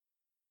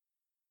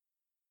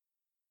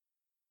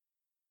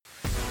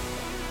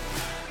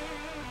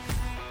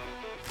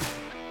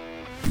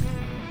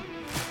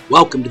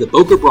Welcome to the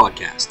Boker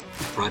Broadcast,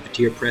 a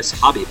Privateer Press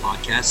hobby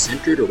podcast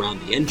centered around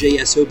the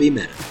NJSOB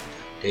meta.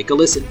 Take a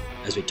listen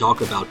as we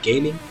talk about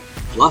gaming,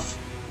 fluff,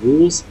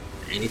 rules,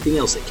 and anything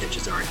else that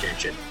catches our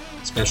attention.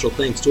 Special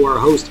thanks to our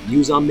host,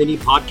 Muson Mini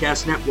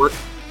Podcast Network.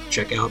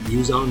 Check out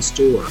Muson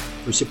Store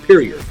for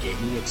superior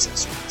gaming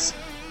accessories.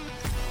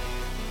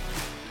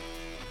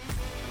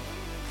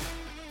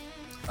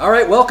 All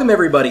right, welcome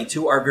everybody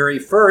to our very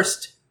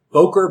first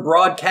Boker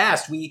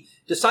Broadcast. We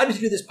decided to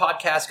do this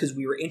podcast because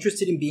we were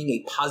interested in being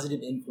a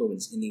positive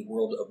influence in the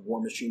world of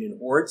War Machine and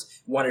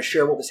Hordes. We wanted to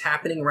share what was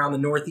happening around the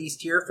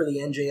Northeast here for the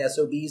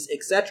NJSOBs,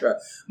 etc.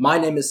 My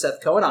name is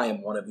Seth Cohen. I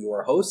am one of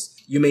your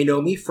hosts. You may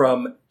know me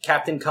from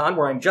Captain Con,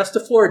 where I'm just a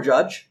floor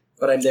judge,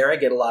 but I'm there. I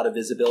get a lot of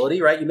visibility,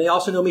 right? You may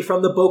also know me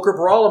from the Boker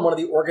Brawl. I'm one of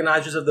the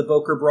organizers of the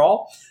Boker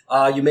Brawl.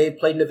 You may have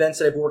played in events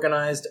that I've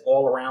organized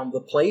all around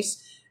the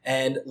place.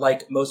 And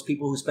like most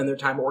people who spend their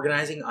time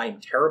organizing, I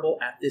am terrible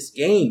at this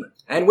game.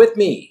 And with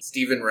me,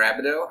 Stephen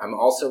Rabideau. I'm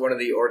also one of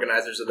the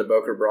organizers of the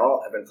Boker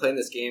Brawl. I've been playing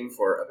this game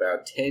for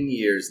about 10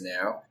 years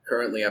now.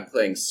 Currently, I'm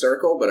playing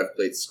Circle, but I've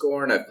played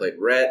Scorn, I've played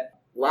Ret.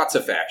 Lots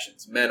of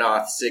factions.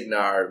 Menoth,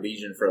 Signar,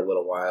 Legion for a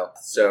little while.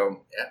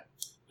 So, yeah.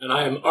 And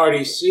I am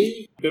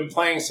RDC. Been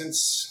playing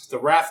since the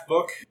Wrath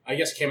book, I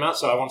guess, came out,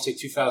 so I want to say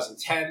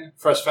 2010.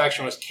 First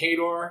faction was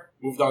Khador.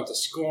 Moved on to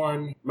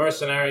Scorn,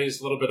 Mercenaries,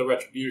 a little bit of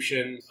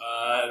Retribution,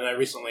 and I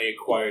recently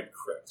acquired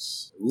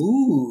Crix.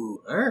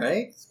 ooh, all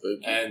right.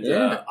 And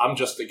Yeah. I'm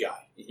just a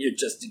guy. You're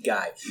just a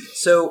guy.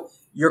 So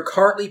you're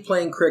currently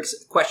playing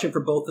Crix. Question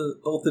for both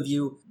of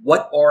you.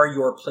 What are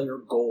your player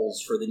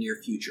goals for the near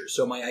future?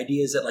 So my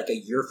idea is that like a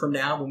year from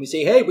now, when we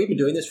say, hey, we've been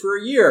doing this for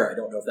a year, I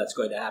don't know if that's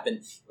going to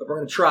happen, but we're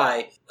going to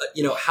try,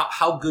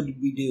 how good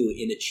did we do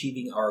in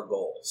achieving our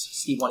goals?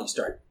 Steve, why don't you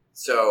start?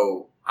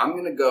 So, I'm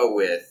going to go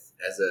with,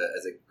 as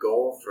a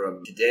goal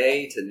from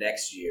today to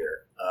next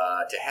year,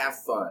 to have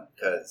fun,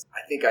 because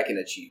I think I can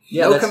achieve.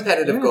 No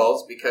competitive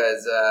goals,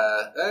 because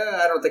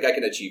I don't think I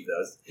can achieve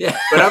those. Yeah.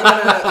 But I'm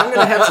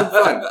gonna have some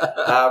fun.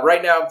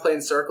 Right now I'm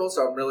playing Circle,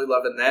 so I'm really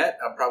loving that.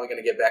 I'm probably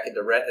gonna get back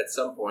into Ret at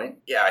some point.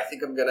 Yeah, I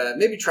think I'm gonna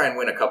maybe try and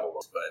win a couple,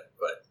 but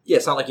Yeah,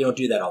 it's not like you don't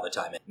do that all the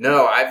time.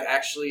 no, I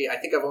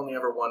think I've only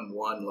ever won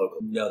one local.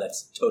 No,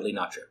 that's totally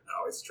not true.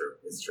 No, it's true.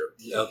 It's true.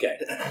 Okay.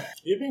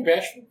 You being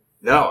bashful?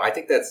 No, I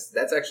think that's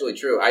actually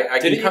true. I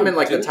can come in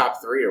like the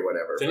top 3 or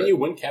whatever. Didn't you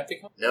win Captain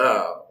Con?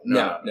 No.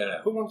 No.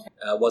 Who won?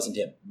 Wasn't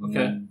him.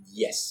 Okay.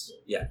 Yes.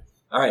 Yeah.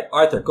 All right,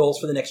 Arthur, goals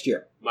for the next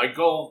year. My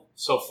goal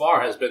so far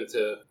has been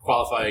to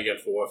qualify again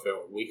for Warfare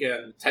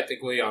Weekend.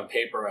 Technically, on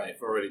paper,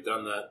 I've already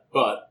done that,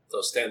 but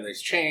those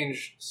standings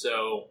change,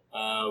 so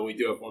we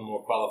do have one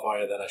more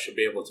qualifier that I should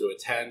be able to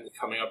attend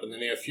coming up in the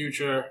near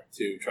future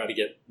to try to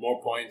get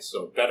more points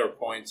or better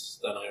points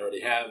than I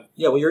already have.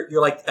 Yeah, well,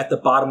 you're like at the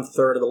bottom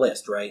third of the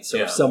list, right? So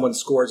Yeah. if someone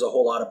scores a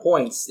whole lot of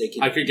points, they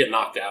can. I could get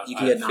knocked out. You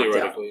can get knocked out.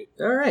 theoretically.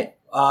 All right.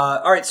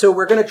 So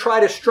we're going to try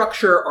to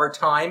structure our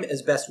time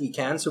as best we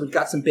can. So we've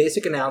got some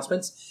basic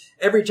announcements.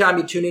 Every time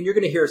you tune in, you're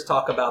going to hear us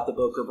talk about the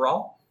Boker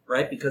Brawl,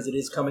 right? Because it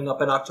is coming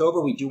up in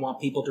October. We do want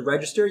people to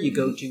register. You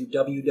go to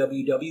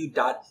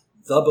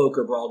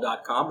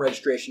www.thebokerbrawl.com.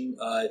 Registration,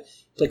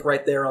 click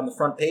right there on the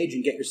front page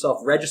and get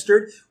yourself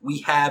registered.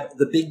 We have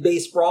the Big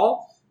Base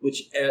Brawl,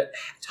 which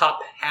top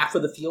half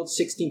of the field,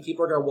 16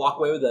 people are going to walk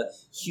away with a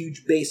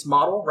huge base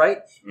model, right?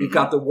 Mm-hmm. We've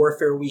got the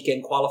Warfare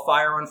Weekend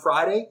qualifier on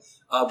Friday.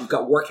 We've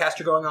got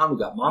Warcaster going on. We've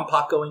got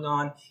Monpok going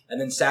on. And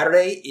then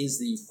Saturday is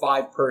the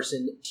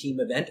 5-person team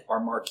event.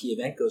 Our marquee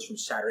event goes from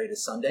Saturday to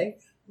Sunday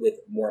with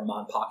more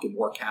Monpok and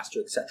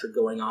Warcaster, etc.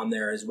 going on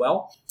there as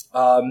well.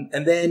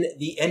 And then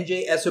the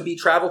NJSOB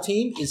travel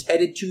team is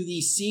headed to the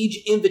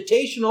Siege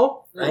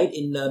Invitational, right,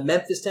 in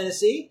Memphis,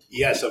 Tennessee.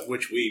 Yes, of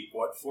which we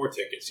bought 4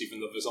 tickets, even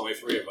though there's only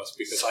 3 of us,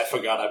 because I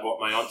forgot I bought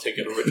my own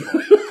ticket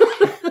originally.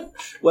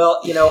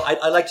 Well,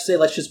 I like to say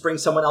let's just bring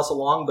someone else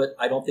along, but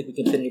I don't think we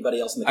can fit anybody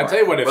else in the car. I tell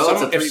you what, if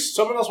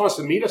someone else wants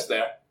to meet us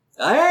there,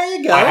 there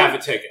you go. I have a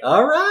ticket.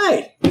 All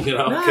right. Because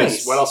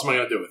Nice. what else am I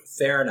going to do with it?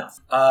 Fair enough.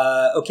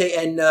 Okay,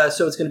 and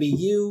so it's going to be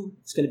you,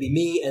 it's going to be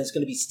me, and it's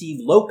going to be Steve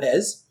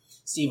Lopez.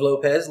 Steve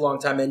Lopez,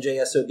 longtime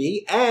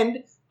NJSOB,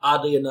 and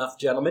oddly enough,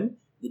 gentlemen,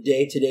 the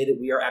day today that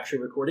we are actually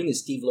recording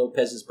is Steve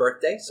Lopez's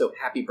birthday, so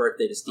happy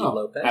birthday to Steve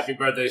Lopez. Happy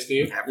birthday,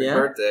 Steve. Happy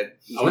birthday.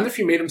 I wonder if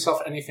he made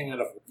himself anything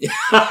out of...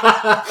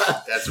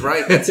 That's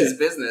right. That's his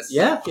business.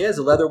 Yeah, as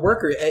a leather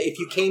worker. If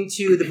you came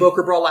to the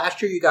Boker Brawl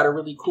last year, you got a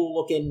really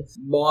cool-looking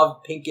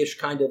mauve, pinkish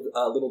kind of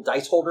little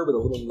dice holder with a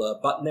little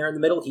button there in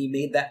the middle. He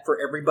made that for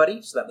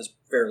everybody, so that was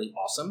fairly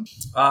awesome.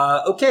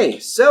 Okay,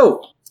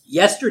 so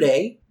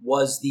yesterday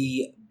was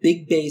the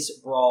Big Base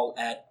Brawl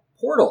at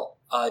Portal.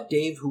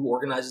 Dave, who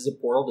organizes at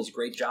Portal, does a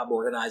great job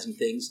organizing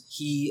things.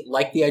 He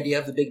liked the idea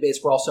of the Big Base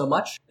Brawl so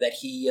much that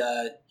he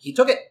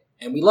took it.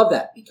 And we love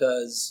that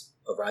because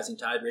a rising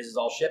tide raises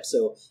all ships.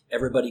 So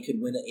everybody could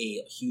win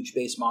a huge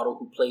base model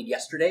who played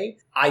yesterday.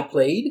 I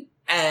played,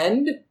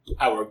 And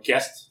Our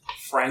guest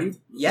friend,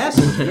 yes,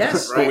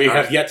 yes. Right. who we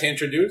have yet to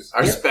introduce.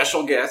 Our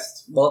special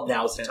guest. Well,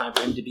 now it's the time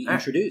for him to be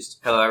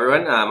introduced. Hello,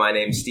 everyone. My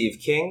name's Steve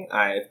King.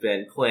 I've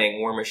been playing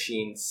War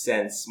Machine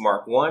since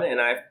Mark 1, and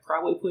I've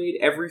probably played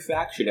every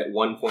faction at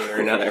one point or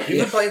another. You've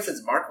been playing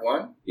since Mark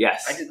 1?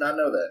 Yes. I did not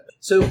know that.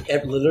 So,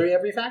 literally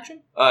every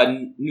faction?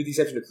 With the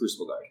exception of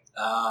Crucible Guard.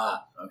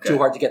 Okay. Too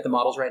hard to get the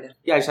models right now?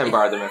 Yeah, I just haven't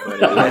borrowed them.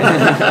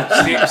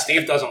 If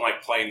Steve doesn't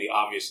like playing the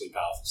obviously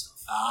powerful stuff.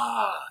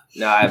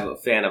 No, I'm a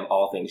fan of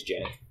all things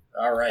jank.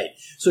 All right.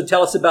 So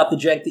tell us about the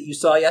jank that you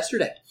saw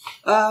yesterday.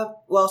 So I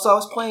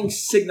was playing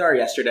Signar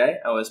yesterday.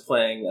 I was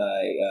playing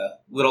a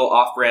little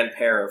off-brand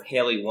pair of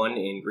Haley 1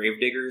 in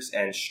Gravediggers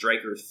and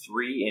Striker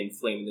 3 in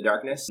Flame in the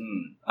Darkness.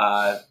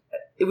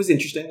 It was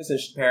interesting. It was an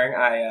interesting pairing.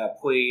 I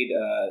played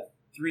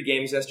 3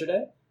 games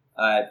yesterday.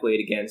 I played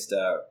against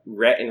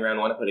Rhett in round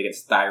 1. I played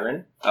against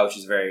Thyron, which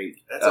is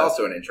very... That's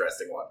also an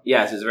interesting one.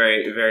 Yes, it was a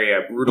very,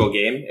 very brutal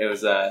game. It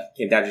was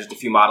came down to just a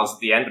few models at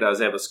the end, but I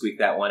was able to squeak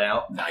that one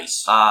out.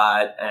 Nice.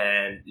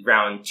 And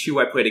round 2,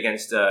 I played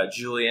against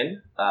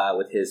Julian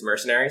with his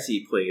mercenaries.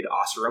 He played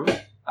Osram.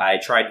 I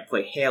tried to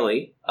play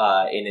Haley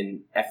in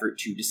an effort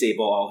to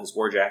disable all his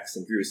warjacks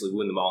and grievously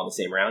wound them all in the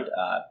same round.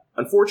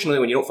 Unfortunately,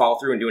 when you don't follow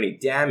through and do any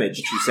damage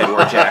to said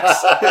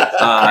warjacks,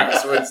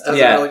 doesn't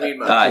really mean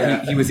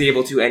much. he was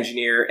able to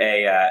engineer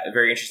a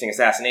very interesting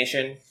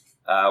assassination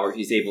where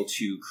he's able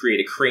to create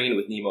a crane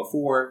with Nemo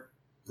 4,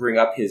 bring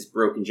up his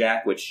broken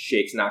jack, which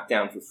shakes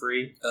knockdown for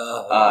free,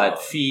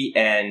 Fee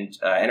and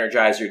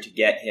Energizer to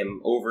get him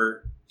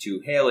over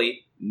to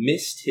Haley,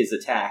 missed his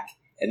attack,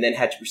 and then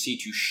had to proceed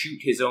to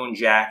shoot his own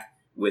jack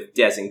with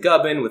Des and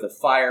Gubbin, with a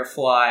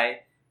Firefly,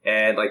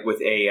 and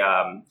with a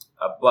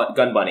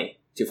gun bunny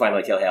to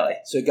finally kill Haley.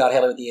 So you got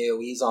Haley with the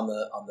AoEs on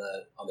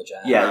the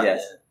jack. Yeah,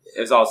 yes.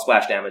 It was all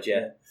splash damage,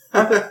 yeah.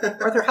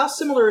 Arthur, how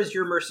similar is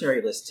your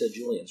mercenary list to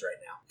Julian's right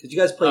now? Because you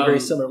guys play a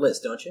very similar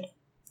list, don't you?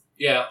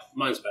 Yeah,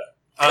 mine's better.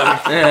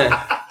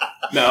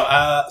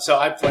 So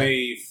I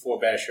play 4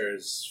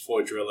 Bashers,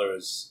 4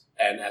 Drillers,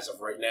 and as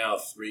of right now,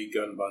 3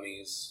 Gun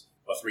Bunnies,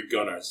 or 3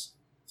 Gunners,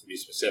 to be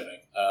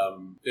specific.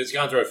 It's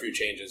gone through a few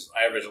changes.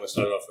 I originally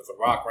started off with a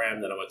Rock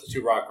Ram, then I went to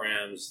 2 Rock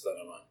Rams, then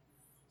I went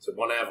to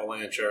 1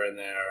 Avalancher in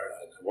there.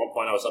 And at one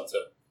point, I was up to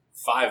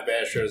 5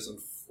 Bashers and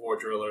 4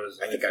 Drillers.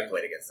 I think I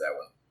played against that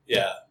one.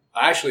 Yeah.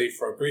 Actually,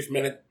 for a brief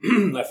minute,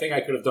 I think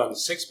I could have done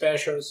 6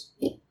 Bashers.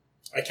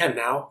 I can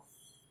now.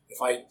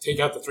 If I take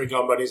out the 3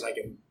 Gun Buddies, I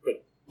can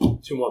put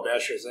 2 more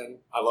Bashers in.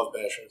 I love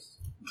Bashers.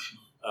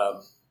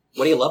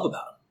 What do you love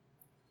about them?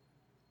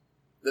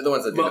 They're the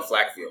ones that do the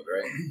flak field,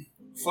 right?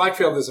 Flak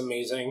field is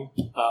amazing.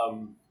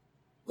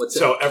 What's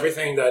so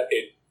everything that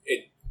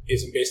it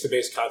is in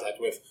base-to-base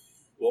contact with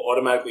will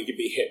automatically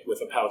be hit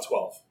with a power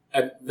 12.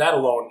 And that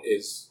alone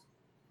is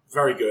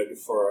very good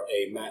for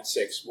a Mat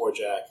 6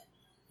 Warjack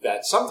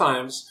that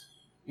sometimes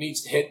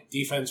needs to hit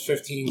defense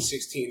 15,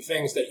 16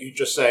 things that you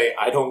just say,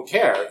 I don't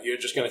care. You're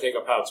just going to take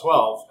a power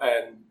 12.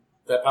 And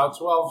that power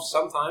 12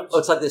 sometimes... Oh,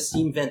 it's like the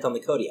steam vent on the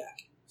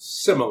Kodiak.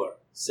 Similar. Okay.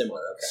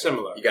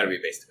 Similar. You got to be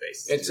base to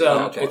base. It's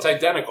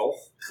identical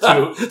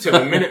to the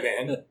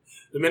Minuteman.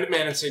 The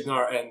Minuteman and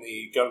Signar and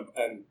the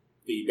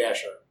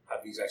Basher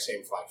have the exact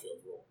same flag field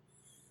rule.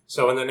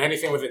 So, and then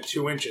anything within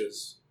 2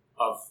 inches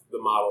of the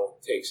model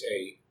takes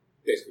a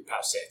basically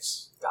power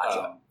 6.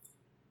 Gotcha.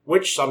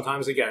 Which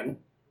sometimes, again,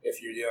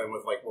 if you're dealing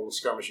with little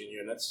skirmishing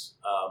units,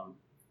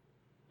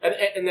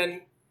 and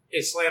then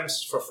it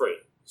slams for free.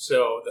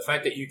 So the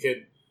fact that you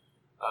could,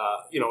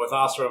 with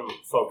Osram,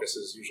 focus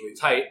is usually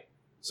tight.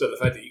 So the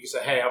fact that you can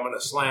say, hey, I'm going to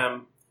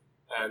slam,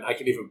 and I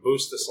can even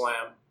boost the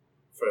slam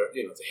for,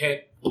 to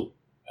hit, and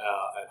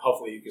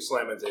hopefully you can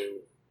slam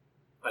into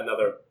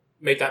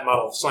make that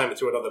model slam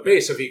into another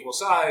base of equal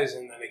size,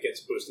 and then it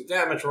gets boosted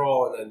damage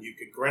roll, and then you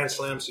could grand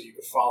slam so you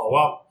could follow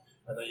up,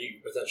 and then you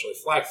could potentially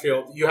flag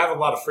field. You have a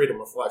lot of freedom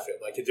with flag field.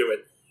 I could do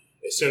it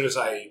as soon as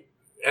I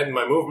end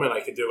my movement. I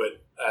could do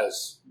it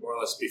as more or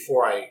less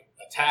before I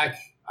attack.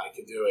 I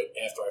could do it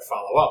after I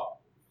follow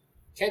up.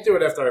 Can't do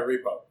it after I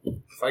repo.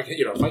 If I could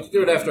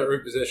do it after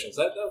it repositions,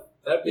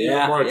 that'd be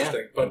more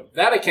interesting. But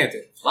that I can't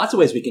do. Lots of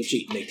ways we can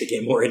cheat and make the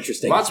game more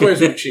interesting. Lots of ways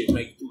we can cheat and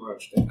make it more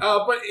interesting.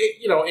 But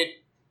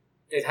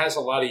it has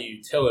a lot of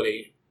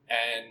utility,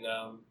 and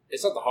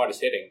it's not the hardest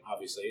hitting.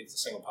 Obviously, it's a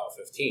single power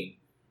 15.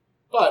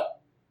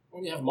 But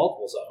when you have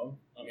multiples of them,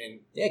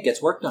 it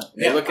gets work done.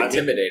 They look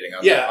intimidating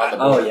on the board.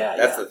 Oh yeah,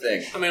 that's the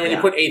thing. When you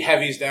put 8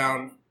 heavies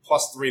down,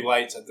 plus 3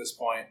 lights at this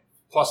point,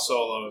 plus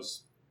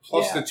solos,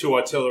 plus the 2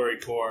 artillery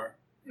corps,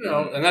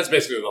 and that's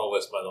basically the whole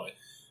list, by the way.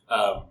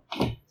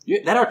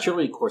 That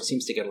artillery corps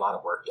seems to get a lot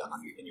of work done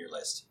in your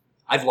list.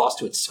 I've lost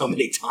to it so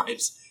many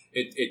times.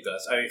 It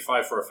does.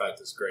 5 for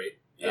effect is great.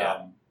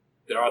 Yeah.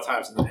 There are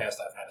times in the past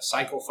I've had a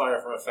cycle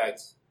fire for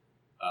effect.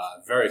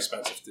 Very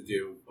expensive to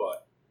do,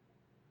 but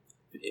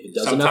if it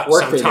does enough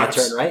work for you that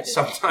turn, right?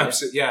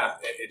 Sometimes,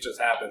 it just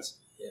happens.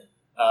 Yeah.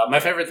 My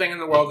favorite thing in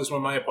the world is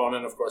when my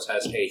opponent, of course,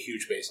 has a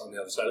huge base on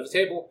the other side of the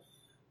table,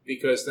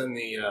 because then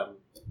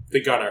the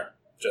gunner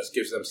just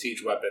gives them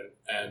siege weapon.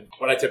 And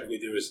what I typically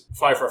do is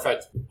fire for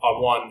effect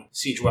on one,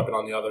 siege weapon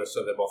on the other,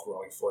 so they're both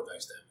rolling 4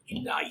 dice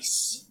damage.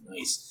 Nice.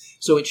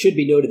 So it should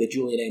be noted that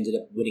Julian ended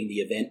up winning the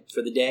event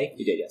for the day.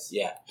 He did, yes.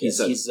 Yeah,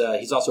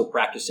 he's also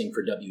practicing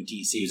for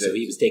WTC, so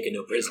he was taking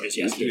no prisoners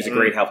yesterday. He was a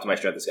great help to my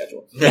strength of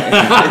schedule.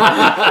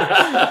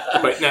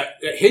 But now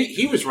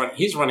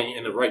he's running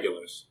in the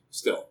regulars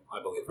still,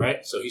 I believe,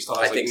 right? So he still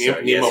has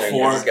Nemo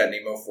 4. He's got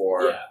Nemo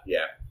 4.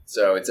 Yeah.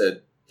 So it's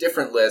a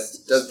different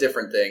list, does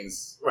different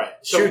things. Right.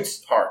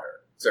 Shoots harder,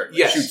 certainly.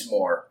 Yes. Shoots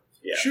more.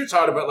 Yeah. Shoots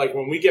harder, but like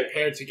when we get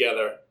paired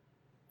together,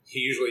 he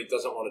usually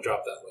doesn't want to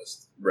drop that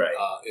list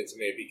into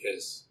me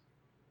because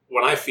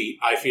when I feed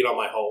on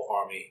my whole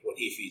army. When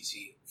he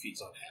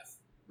feeds on half.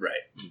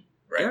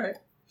 Right.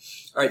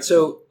 All right,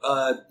 so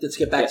let's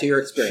get back to your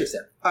experience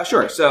there.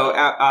 Sure. So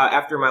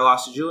after my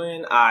loss to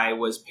Julian, I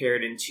was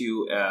paired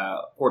into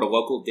Port a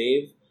local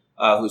Dave,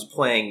 who's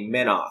playing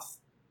Menoth.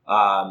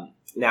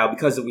 Now,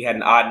 because we had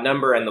an odd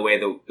number and the way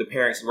the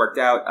pairings worked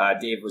out,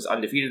 Dave was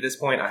undefeated at this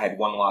point. I had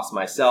 1 loss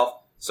myself,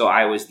 so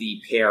I was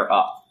the pair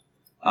up.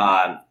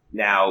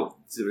 Now,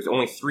 there was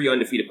only 3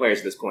 undefeated players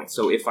at this point,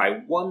 so if I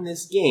won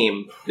this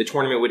game, the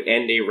tournament would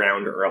end a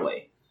round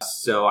early.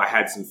 So I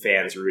had some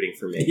fans rooting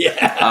for me. Yeah.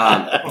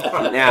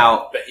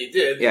 Now, Bet you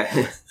did.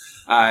 Yeah.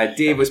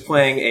 Dave was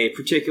playing a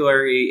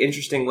particularly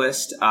interesting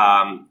list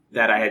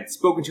that I had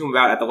spoken to him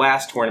about at the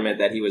last tournament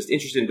that he was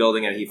interested in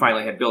building, and he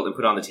finally had built and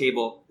put on the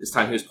table. This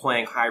time he was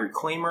playing High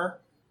Reclaimer.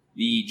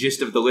 The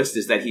gist of the list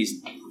is that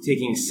he's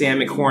taking Sam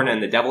McHorn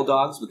and the Devil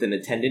Dogs with an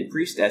Attendant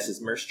Priest as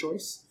his merc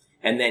choice,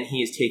 and then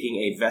he is taking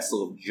a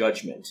Vessel of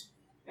Judgment.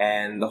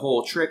 And the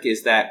whole trick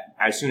is that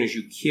as soon as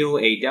you kill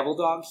a Devil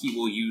Dog, he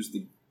will use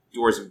the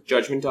Doors of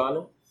Judgment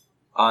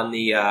on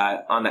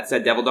that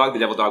said Devil Dog. The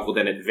Devil Dog will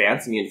then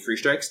advance immune to free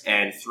strikes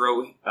and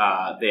throw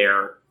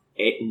their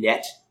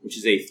net, which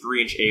is a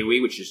 3-inch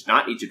AoE, which does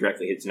not need to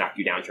directly hit to knock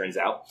you down, turns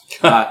out,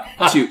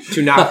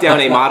 to knock down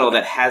a model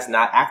that has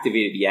not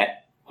activated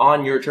yet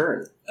on your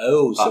turn.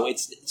 Oh,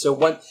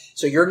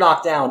 so you're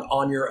knocked down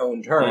on your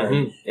own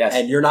turn, yes,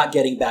 and you're not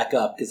getting back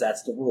up because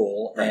that's the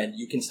rule, and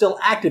you can still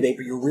activate,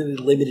 but you're really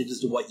limited as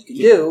to what you can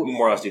do.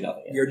 More or less do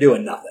nothing. You're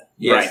doing nothing.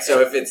 Yes. Right. So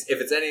if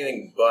it's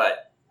anything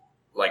but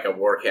like a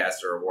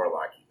Warcaster or a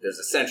Warlock, there's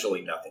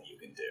essentially nothing you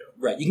can do.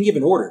 Right. You can give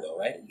an order though,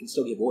 right? You can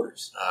still give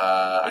orders.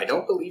 I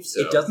don't believe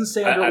so. It doesn't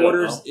say under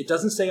orders. It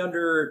doesn't say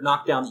under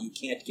knockdown that you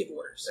can't give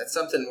orders. That's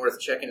something worth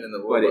checking in the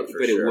But rulebook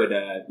for sure. it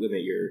would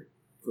limit your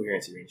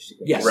coherency range.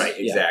 Yes. Right,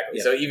 exactly.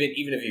 Yeah. So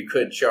even if you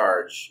could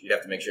charge, you'd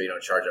have to make sure you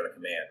don't charge on a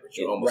command, which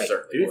you almost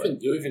certainly would.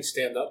 Do you even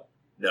stand up?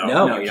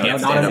 No, you can't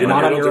stand up.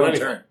 Not on your own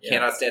turn. You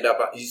cannot stand up.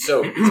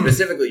 So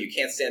specifically, you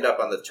can't stand up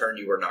on the turn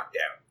you were knocked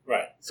down.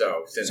 Right.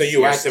 So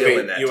you activate, still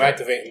in that turn,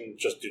 activate and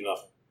just do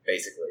nothing.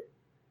 basically.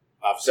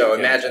 Obviously, So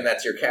imagine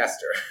that's your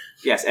caster.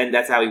 Yes, and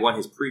that's how he won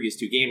his previous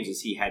 2 games,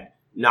 is he had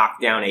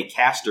knocked down a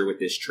caster with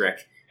this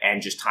trick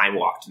and just time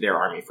walked their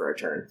army for a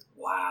turn.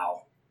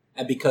 Wow.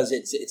 And because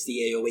it's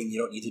the AoE, you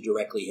don't need to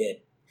directly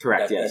hit.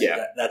 Correct, yes.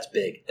 That's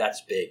big.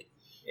 That's big.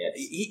 Yes.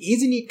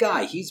 He's a neat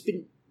guy. He's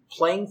been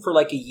playing for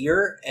like a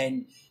year,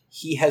 and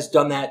he has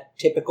done that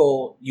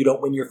typical you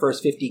don't win your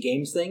first 50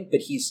 games thing,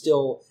 but he's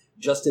still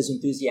just as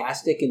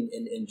enthusiastic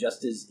and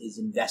just as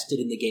invested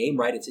in the game,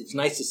 right? It's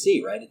nice to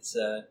see, right? It's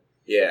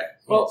Yeah.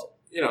 Well,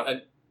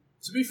 and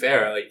to be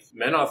fair, like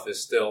Menoth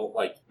is still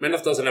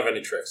Menoth doesn't have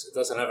any tricks. It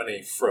doesn't have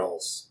any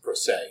frills per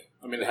se.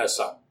 I mean, it has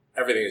some.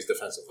 Everything is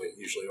defensively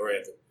usually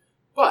oriented,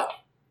 but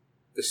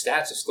the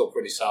stats are still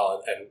pretty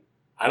solid. And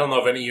I don't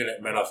know of any unit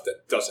in Menoth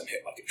that doesn't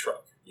hit like a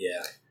truck.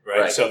 yeah.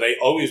 Right. So they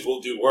always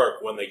will do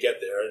work when they get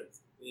there.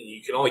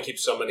 You can only keep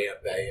so many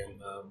at bay,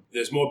 and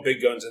there's more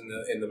big guns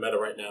in the meta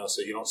right now,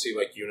 so you don't see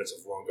like units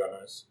of long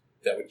gunners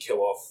that would kill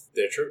off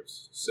their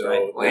troops.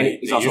 So and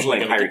he's also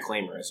playing High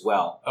Reclaimer as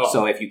well. Oh,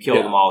 so if you kill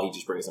them all, he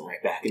just brings them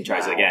right back and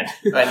tries it again.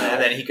 and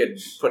then he could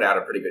put out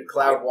a pretty good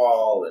cloud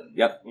wall, and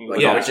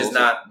which is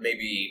not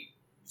maybe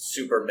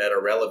super meta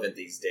relevant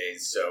these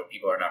days, so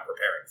people are not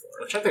preparing for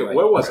it. I'm trying to think,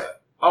 where was I?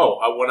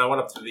 Oh, when I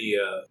went up to the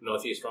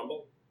Northeast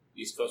Rumble,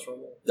 East Coast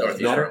Rumble,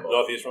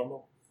 Northeast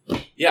Rumble.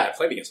 Yeah, I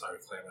played against High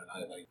Reclaimer,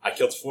 and I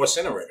killed 4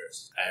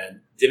 Incinerators and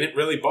didn't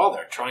really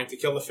bother trying to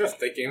kill the 5th.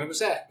 Thinking it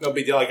was no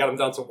big deal. I got him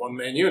down to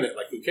 1-man unit.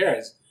 Like, who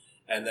cares?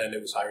 And then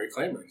it was High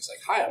Reclaimer. And he's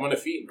like, "Hi, I'm going to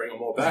feed and bring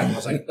them all back." And I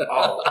was like,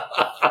 "Oh,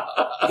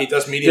 he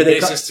does medium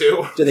bases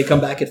too." Do they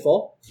come back at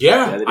full?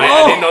 Yeah,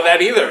 I didn't know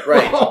that either.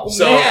 Right.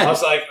 So man. I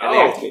was like,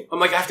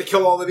 I have to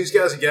kill all of these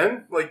guys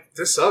again? Like,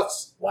 this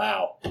sucks.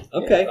 Wow.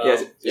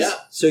 Okay. Yeah.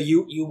 So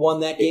you won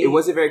that game? It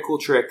was a very cool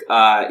trick.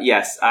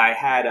 Yes, I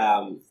had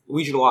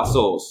Legion of Lost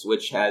Souls,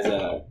 which has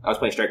I was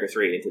playing Striker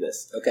 3 into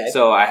this. Okay.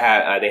 So I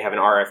had they have an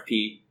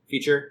RFP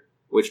feature,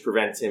 which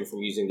prevents him from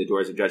using the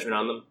Doors of Judgment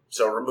on them.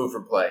 So remove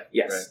from play.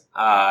 Yes.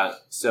 Right.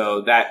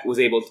 So I was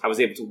able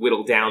to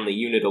whittle down the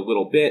unit a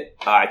little bit.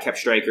 I kept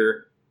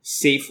Striker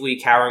safely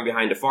cowering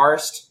behind a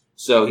forest,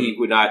 so he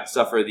would not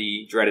suffer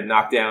the dreaded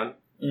knockdown.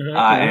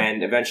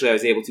 And eventually I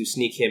was able to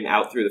sneak him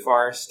out through the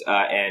forest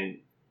and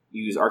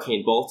use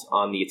Arcane Bolt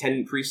on the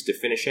Attendant Priest to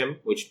finish him,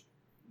 which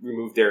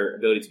removed their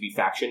ability to be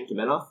faction to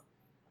Menoth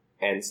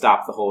and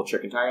stopped the whole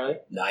trick entirely.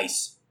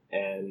 Nice.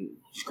 And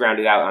just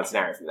grounded out on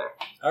Cenari from there.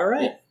 All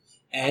right. Yeah.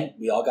 And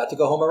we all got to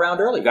go home around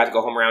early. We got to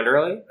go home around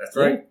early. That's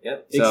right.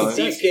 Yep. So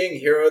Steve King,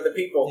 hero of the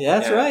people. Yeah,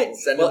 that's right.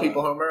 Sending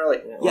people home early.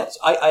 Yes.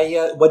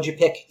 What'd you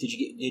pick? Did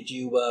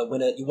you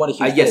win you won a huge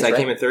base? Yes, I right?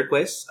 came in third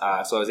place,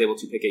 so I was able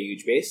to pick a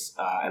huge base,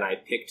 and I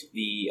picked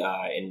the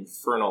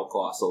Infernal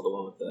Colossal, the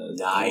one with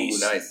the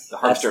nice, the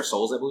Harvester of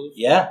Souls, I believe.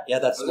 Yeah,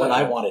 that's the one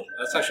I wanted.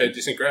 That's actually a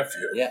decent grab for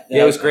you. Yeah,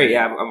 it was great.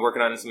 Yeah, I'm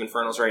working on some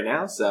Infernals right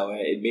now, so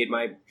it made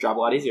my job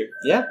a lot easier.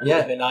 Yeah,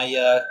 and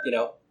I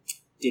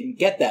didn't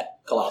get that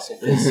Colossal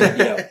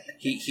because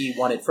he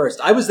won it first.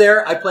 I was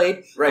there. I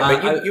played.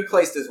 Right, but you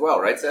placed as well,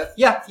 right, Seth?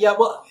 Yeah.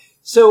 Well,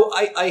 so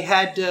I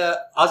had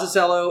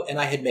Azazello and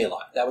I had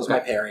Malok. That was my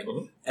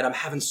pairing, and I'm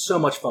having so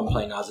much fun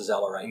playing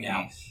Azazello right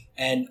now.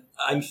 And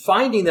I'm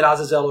finding that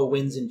Azazello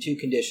wins in two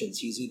conditions.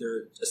 He's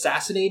either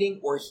assassinating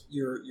or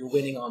you're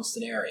winning on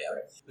scenario.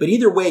 But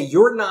either way,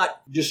 you're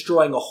not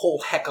destroying a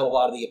whole heck of a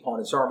lot of the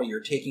opponent's army. You're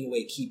taking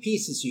away key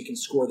pieces so you can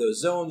score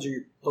those zones, or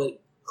you're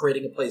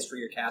creating a place for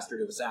your caster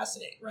to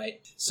assassinate,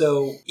 right?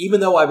 So even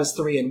though I was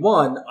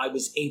 3-1, I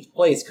was 8th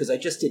place because I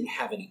just didn't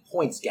have any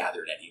points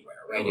gathered anywhere,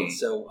 right? And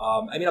so,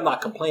 I'm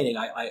not complaining.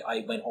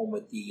 I went home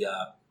with the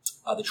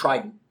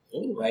Trident,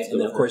 right?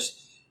 And then, of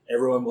course,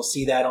 everyone will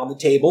see that on the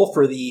table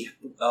for the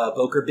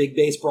Boker Big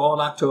Base Brawl in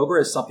October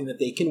as something that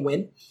they can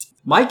win.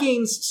 My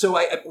games, so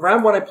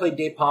round one I played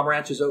Dave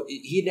Pomerantz.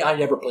 He and I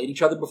never played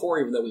each other before,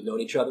 even though we've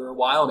known each other a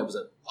while, and it was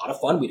a lot of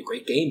fun. We had a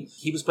great game.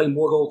 He was playing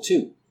Morgul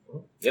 2.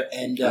 Yep,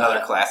 and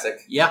another classic.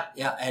 Yeah,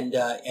 and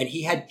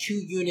he had 2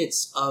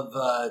 units of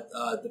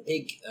the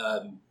big.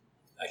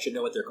 I should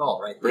know what they're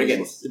called, right?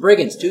 Brigands. The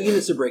Brigands. 2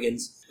 units of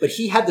Brigands, but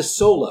he had the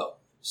solo,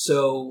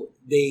 so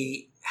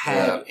they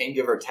had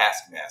Paingiver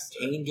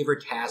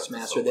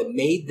Taskmaster that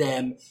made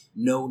them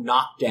no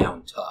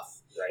knockdown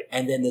tough. Right.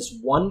 And then this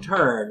one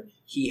turn,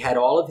 he had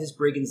all of his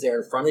Brigands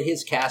there in front of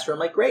his caster. I'm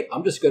like, great,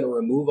 I'm just going to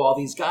remove all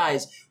these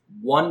guys.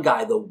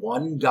 The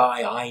one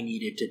guy I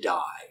needed to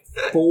die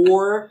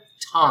 4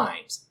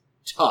 times,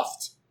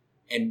 toughed,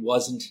 and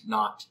wasn't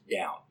knocked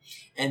down.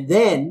 And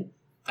then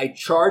I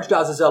charged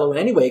Azazello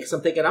anyway because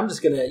I'm thinking I'm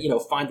just going to,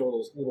 find a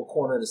little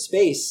corner in the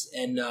space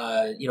and,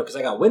 because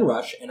I got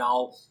Windrush and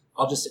I'll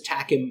just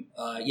attack him,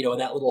 in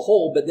that little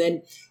hole. But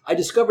then I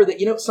discovered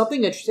that,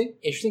 something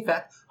interesting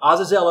fact,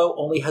 Azazello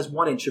only has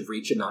 1 inch of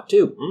reach and not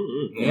 2.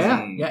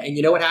 Mm-hmm. Yeah. And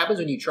you know what happens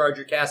when you charge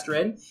your caster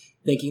in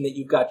thinking that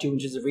you've got 2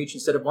 inches of reach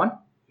instead of 1?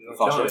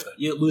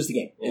 You lose the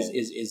game,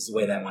 is the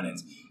way that one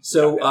ends.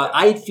 So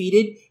I had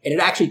feeded, and it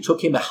actually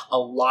took him a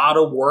lot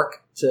of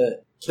work to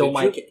kill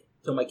my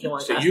caster.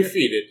 So you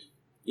feeded,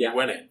 you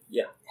went in.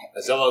 Yeah.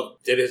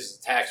 Azazello did his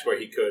attacks where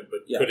he could,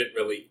 but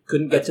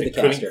couldn't get to the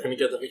caster. Couldn't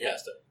get to the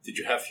caster. Did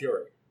you have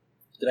Fury?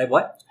 Did I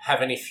what?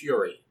 Have any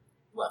Fury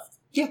left?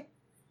 Yeah.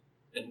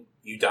 And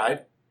you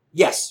died?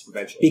 Yes.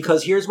 Eventually.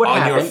 Because here's what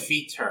happened. On your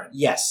feet turn.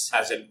 Yes.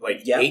 As in,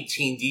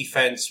 18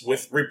 defense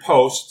with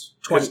riposte.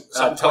 20.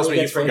 Something tells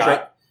me you forgot.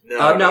 Right?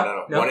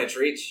 No. 1 inch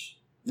reach?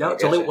 No,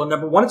 it's only,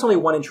 number one, it's only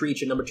 1 inch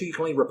reach, and number 2, you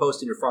can only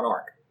riposte in your front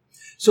arc.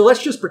 So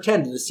let's just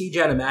pretend that the Siege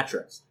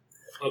Animatrix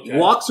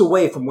walks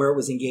away from where it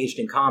was engaged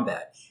in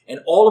combat,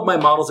 and all of my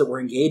models that were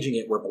engaging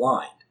it were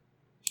blind.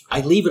 I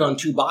leave it on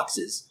 2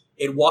 boxes.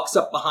 It walks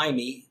up behind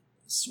me,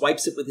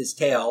 swipes it with his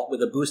tail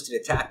with a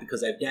boosted attack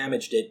because I've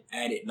damaged it,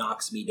 and it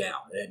knocks me down.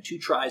 It had 2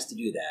 tries to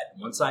do that.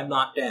 Once I'm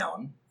knocked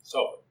down,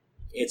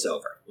 it's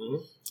over.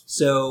 Mm-hmm.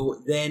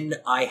 So then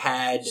I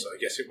had... So I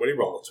guess, what do you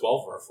roll, a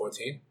 12 or a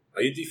 14?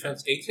 Are you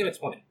defense 18 or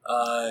 20?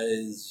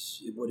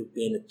 It would have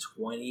been a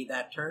 20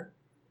 that turn.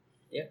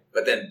 Yeah.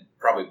 But then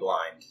probably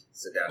blind.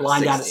 So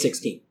down to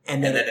 16.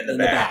 And then in the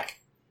back.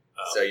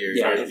 So you're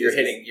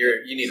hitting.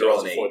 You need to roll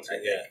an 8.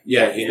 14,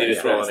 yeah. You need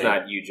to roll an 8. It's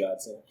not you,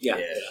 Judson. Yeah.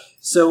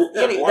 So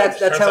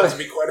that's how to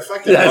be quite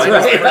effective. That's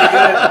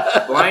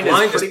right. Blind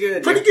is pretty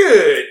good. Pretty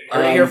good.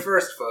 You're here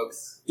first,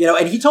 folks.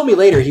 And he told me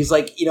later, he's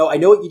like, I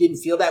know you didn't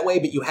feel that way,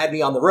 but you had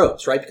me on the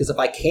ropes, right? Because if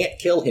I can't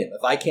kill him,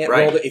 if I can't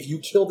roll if you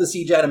kill the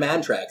Siege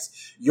Animatrix,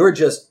 you're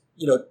just,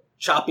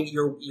 chopping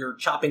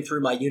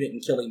through my unit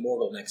and killing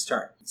Morgul next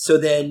turn. So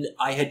then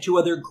I had 2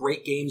 other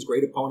great games,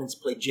 great opponents.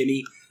 Played Jimmy.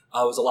 It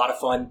was a lot of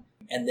fun.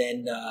 And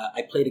then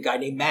I played a guy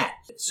named Matt.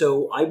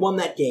 So I won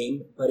that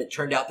game, but it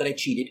turned out that I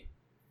cheated.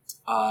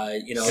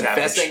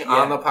 Confessing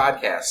on the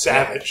podcast.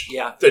 Savage.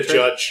 Yeah. The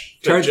judge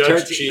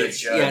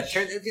cheats. Yeah.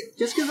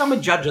 Just because I'm a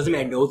judge doesn't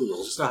mean I know the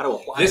rules. It's not how to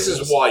apply This the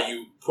rules. is why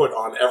you put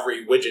on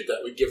every widget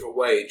that we give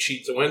away,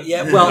 cheat to win.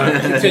 Yeah, well,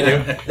 continue.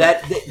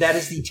 That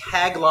is the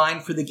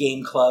tagline for the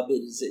game club.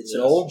 It's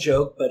an old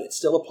joke, but it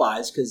still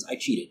applies because I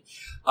cheated.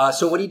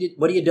 So what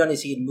he had done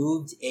is he had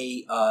moved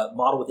a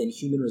model with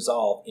Inhuman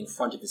Resolve in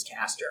front of his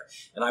caster,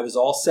 and I was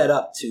all set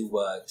up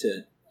to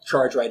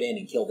charge right in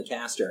and kill the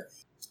caster.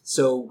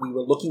 So we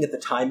were looking at the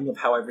timing of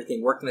how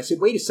everything worked, and I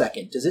said, wait a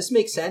second, does this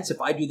make sense if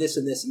I do this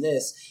and this and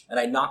this, and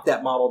I knock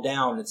that model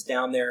down, and it's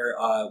down there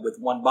with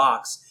 1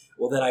 box?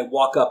 Well, then I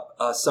walk up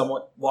one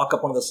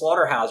of the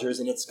slaughterhousers,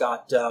 and it's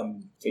got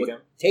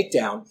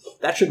takedown.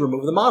 That should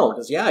remove the model,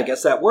 because I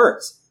guess that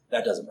works.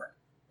 That doesn't work.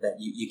 That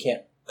you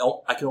can't.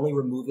 I can only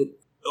remove it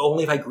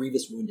only if I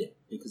Grievous Wounded,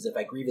 because if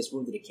I Grievous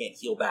Wounded, it can't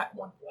heal back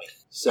 1 point.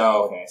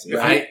 So,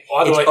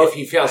 if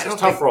he fails his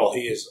tough roll,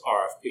 he is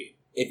RFP.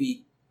 If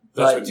he,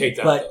 that's what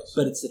takedown does.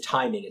 But it's the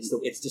timing.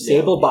 It's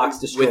disabled, box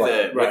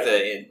destroy.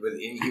 With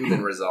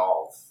Inhuman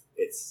Resolve,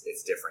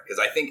 it's different because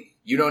I think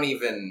you don't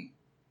even.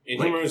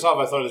 Inhuman Resolve,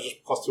 I thought it was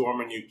just +2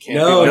 armor, and you can't.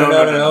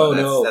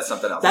 No. That's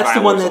something else. That's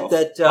the one that.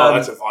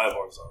 That's a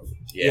viable resolve.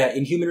 Yeah,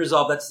 Inhuman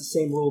Resolve. That's the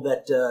same rule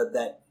that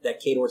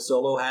Khador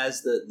Solo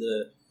has.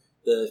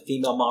 The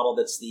female model.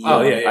 That's the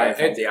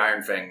the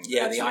Iron Fang.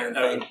 Yeah, the Iron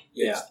Fang.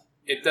 Yeah,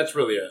 that's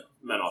really a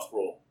Menoth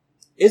rule.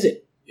 Is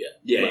it?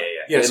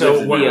 Yeah.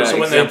 So when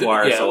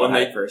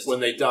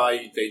they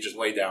die, they just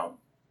lay down.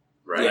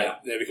 Right. Yeah.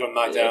 They become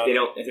knocked down.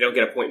 If they don't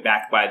get a point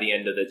back by the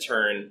end of the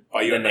turn,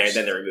 then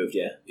they're removed.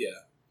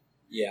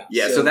 Yeah.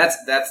 So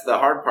that's the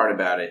hard part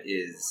about it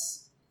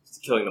is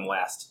killing them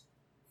last.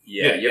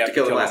 Yeah, you have to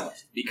kill them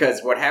last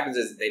because what happens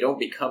is they don't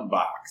become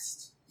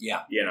boxed.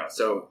 Yeah.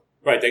 So.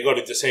 Right, they go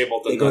to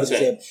disabled. They go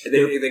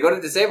to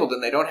disabled,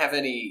 and they don't have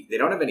any. They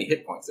don't have any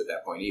hit points at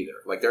that point either.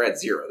 Like they're at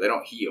 0. They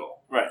don't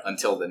heal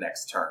until the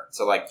next turn.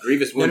 So like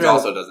Grievous Wounds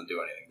also doesn't do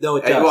anything. No,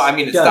 it does. Well, I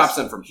mean, it stops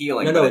them from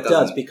healing. No, it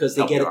does because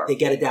they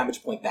get a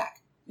damage point back.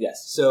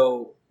 Yes.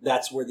 So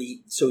that's where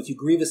so if you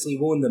grievously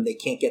wound them, they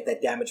can't get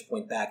that damage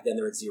point back. Then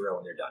they're at 0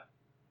 and they're done.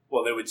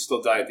 Well, they would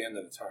still die at the end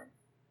of the turn.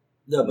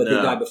 No, but they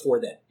die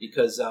before then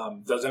because.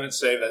 Doesn't it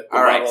say that?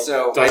 All right,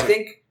 so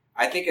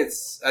I think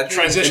it's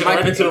transition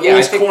right into the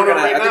rules corner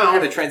right now. I think we're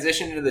going to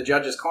transition into the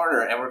judge's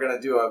corner, and we're going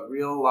to do a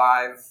real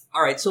live.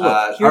 All right, so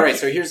look.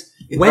 So here's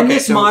when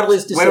this model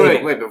is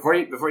disabled. Wait! Before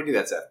you do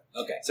that, Seth.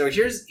 Okay. So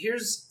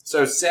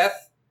so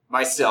Seth,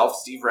 myself,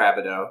 Steve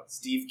Rabideau,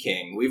 Steve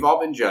King, we've all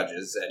been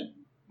judges at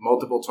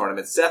multiple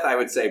tournaments. Seth, I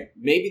would say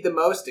maybe the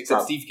most,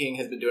 except Steve King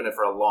has been doing it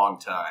for a long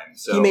time.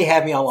 So he may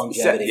have me on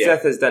longevity.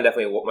 Seth has done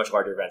definitely much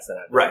larger events than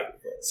I've done. Right.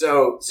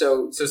 So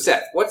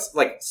Seth, what's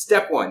like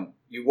step one?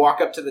 You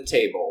walk up to the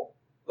table.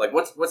 Like,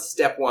 what's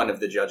step one of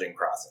the judging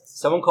process?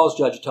 Someone calls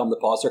judge and tell them to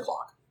pause their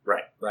clock.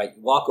 Right.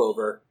 You walk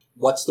over.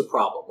 What's the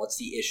problem? What's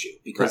the issue?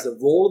 Because the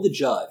role of the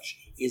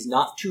judge is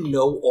not to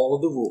know all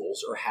of the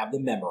rules or have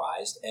them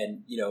memorized.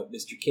 And,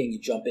 Mr. King, you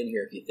jump in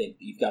here if you think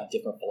you've got a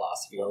different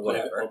philosophy or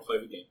whatever. I'll play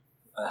the game.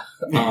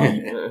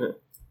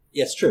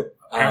 Yeah, it's true.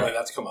 Apparently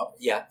that's come up.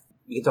 Yeah.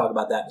 We can talk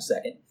about that in a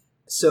second.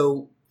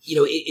 So,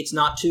 it's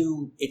not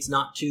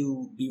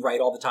to be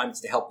right all the time.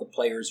 It's to help the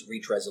players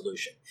reach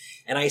resolution.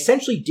 And I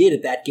essentially did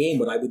at that game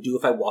what I would do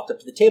if I walked up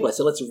to the table. I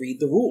said, let's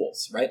read the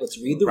rules, right?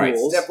 Let's read the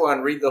rules. Step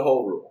one, read the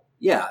whole rule.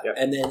 Yeah. Yep.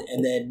 And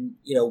then,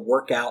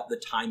 work out the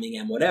timing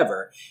and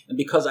whatever. And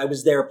because I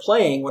was there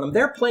playing, when I'm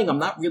there playing, I'm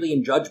not really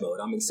in judge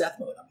mode. I'm in Seth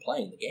mode. I'm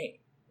playing the game,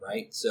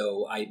 right?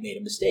 So I made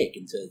a mistake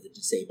into the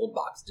disabled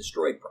box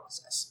destroyed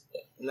process.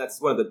 And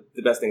that's one of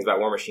the best things about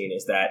War Machine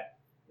is that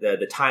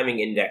the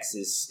timing index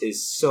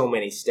is so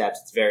many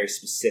steps. It's very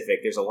specific.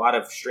 There's a lot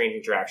of strange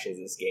interactions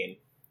in this game,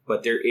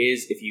 but there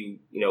is, if you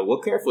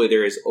look carefully,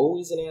 there is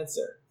always an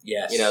answer.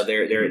 Yes.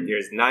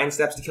 There's 9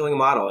 steps to killing a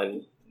model,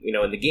 and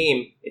in the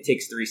game it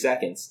takes 3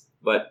 seconds,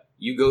 but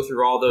you go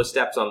through all those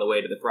steps on the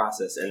way to the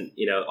process, and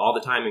all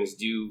the timings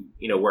do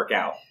work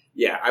out.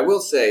 Yeah, I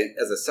will say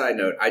as a side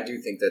note, I do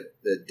think that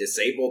the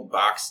disabled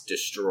box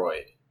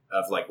destroyed.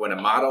 Of like when a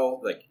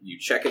model, like you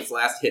check its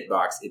last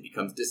hitbox, it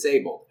becomes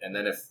disabled. And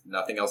then if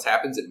nothing else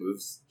happens, it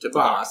moves to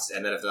box.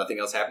 And then if nothing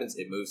else happens,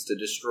 it moves to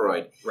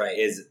destroyed. Right.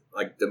 Is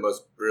like the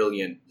most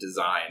brilliant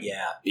design.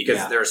 Yeah.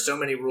 Because there are so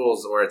many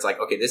rules where it's like,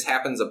 okay, this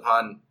happens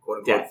upon quote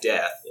unquote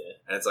death. Yeah.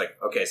 And it's like,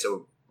 okay,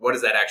 so what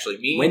does that actually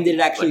mean? When did it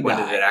actually When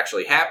did it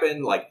actually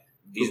happen? Like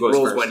these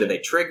rules, when do they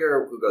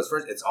trigger? Who goes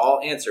first? It's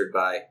all answered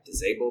by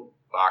disabled.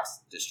 Box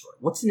destroyed.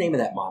 What's the name of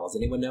that model? Does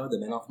anyone know the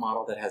Menoth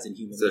model that has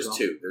Inhuman? So there's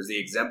 2. There's the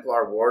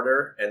Exemplar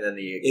Warder, and then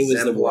the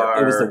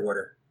Exemplar. It was the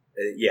Warder.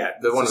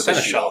 The one with the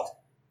shield.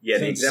 Yeah,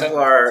 the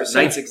Exemplar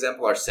Knight's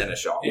Exemplar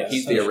Seneschal. Yeah,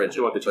 he's the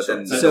original. But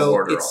then the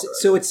Warder.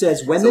 So it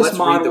says when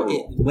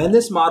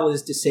this model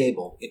is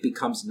disabled, it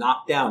becomes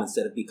knocked down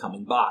instead of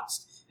becoming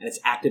boxed, and its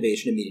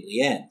activation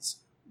immediately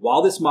ends.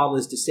 While this model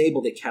is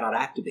disabled, it cannot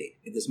activate.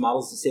 If this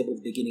model is disabled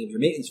at the beginning of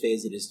your maintenance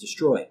phase, it is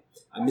destroyed.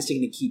 I'm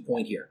missing the key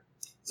point here.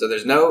 So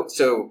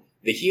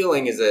the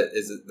healing is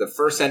the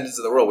first sentence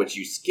of the rule, which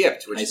you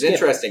skipped, which is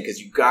interesting because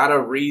you gotta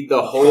read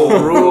the whole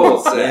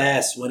rules.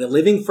 Yes, when a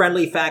living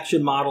friendly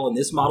faction model in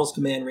this model's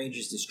command range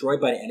is destroyed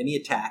by an enemy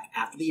attack,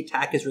 after the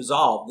attack is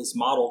resolved, this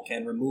model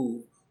can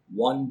remove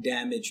 1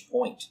 damage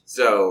point.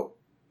 So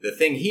the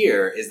thing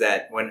here is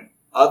that when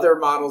other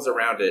models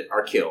around it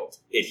are killed,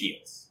 it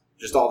heals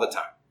just all the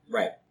time.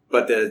 Right.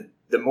 But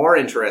the more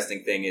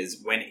interesting thing is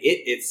when it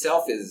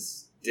itself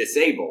is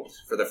disabled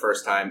for the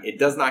first time, it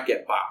does not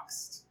get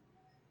boxed.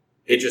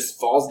 It just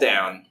falls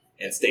down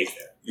and stays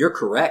there. You're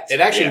correct.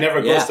 It actually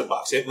never goes to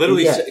box. It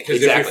literally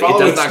because if you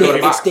follow it does not go to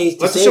box.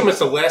 Let's assume it's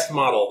the last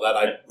model that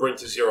I bring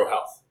to 0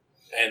 health,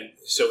 and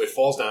so it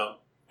falls down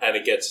and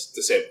it gets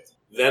disabled.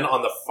 Then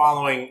on the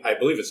following, I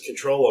believe it's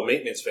control or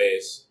maintenance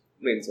phase.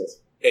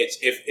 It's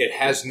if it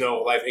has no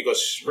life, it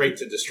goes straight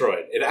to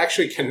destroyed. It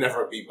actually can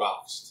never be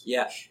boxed.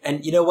 Yeah,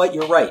 and you know what?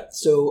 You're right.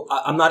 So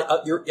I'm not.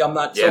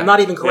 So I'm not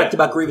even correct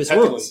about grievous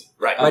wounds.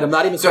 Right. I'm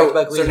not even correct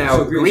about grievous wounds.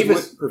 So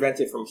grievous would prevent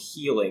it from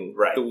healing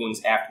the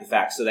wounds after the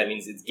fact. So that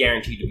means it's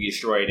guaranteed to be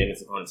destroyed in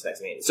its opponent's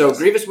next main. So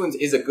grievous wounds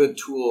is a good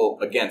tool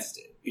against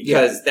it.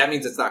 Because that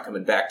means it's not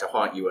coming back to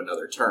haunt you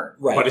another turn.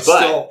 Right. But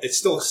it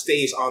still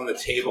stays on the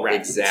table.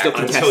 Exactly.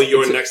 Until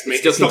your next mate.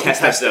 Still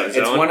contest that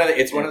zone.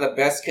 It's one of the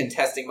best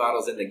contesting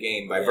models in the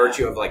game by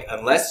virtue of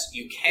unless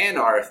you can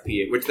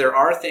RFP it, which there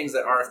are things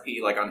that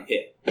RFP on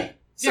hit.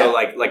 So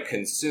like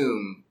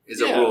consume is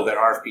a rule that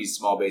RFPs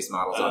small base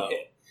models on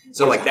hit.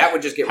 So that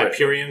would just get rid of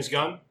Hyperion's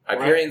gun?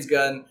 Hyperion's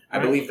gun. I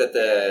believe that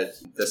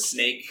the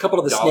snake... A couple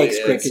of the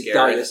snakes crit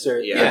Darius are...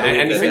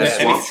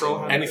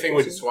 Anything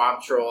with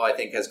Swamp Troll, I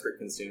think, has crit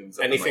consume.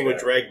 Anything with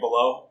Drag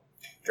Below?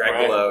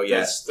 Drag Below,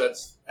 yes.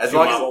 That's as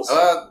long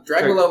as...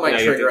 Drag Below might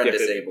trigger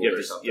undisabled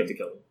or something. You have to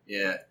kill him.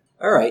 Yeah.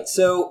 All right,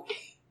 so...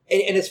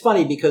 And it's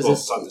funny because... Well, if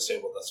it's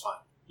undisabled, that's fine.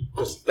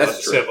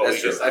 That's true.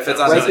 That's true. If it's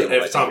undisabled,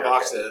 if it's on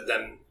box,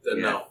 then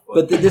no.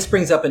 But this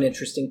brings up an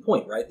interesting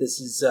point, right? This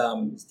is...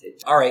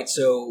 all right,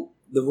 so...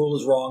 The rule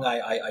is wrong.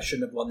 I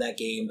shouldn't have won that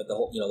game, but the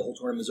whole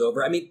tournament was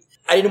over. I mean,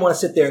 I didn't want to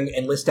sit there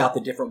and list out the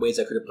different ways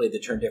I could have played the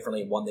turn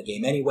differently and won the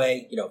game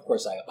anyway. Of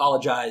course, I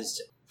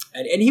apologized,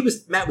 and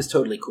Matt was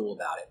totally cool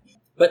about it.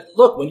 But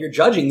look, when you're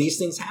judging, these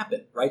things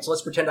happen, right? So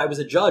let's pretend I was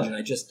a judge and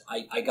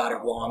I got it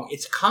wrong.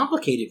 It's a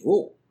complicated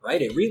rule,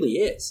 right? It really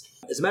is.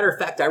 As a matter of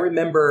fact, I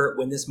remember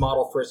when this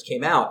model first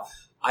came out,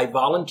 I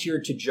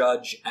volunteered to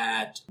judge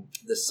at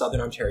the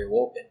Southern Ontario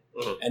Open.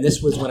 Mm-hmm. And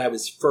this was when I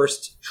was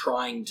first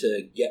trying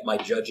to get my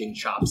judging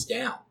chops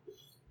down.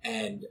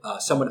 And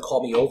someone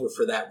called me over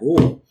for that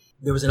rule.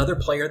 There was another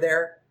player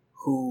there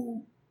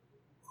who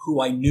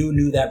I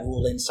knew that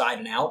rule inside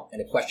and out,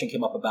 and a question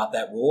came up about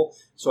that rule.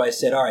 So I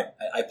said, all right,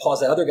 I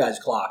paused that other guy's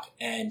clock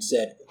and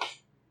said,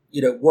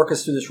 work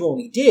us through this rule.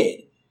 And he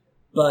did.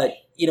 But,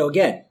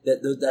 again,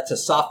 that's a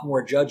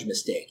sophomore judge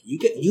mistake.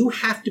 You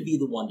have to be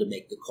the one to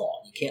make the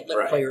call. You can't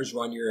let players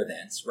run your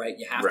events, right?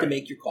 You have to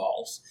make your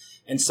calls.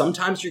 And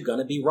sometimes you're going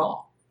to be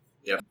wrong.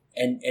 Yep.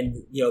 And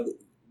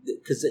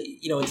because,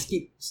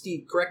 and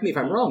Steve, correct me if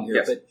I'm wrong here,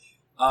 yes.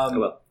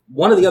 But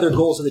one of the other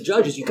goals of the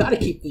judge is you got to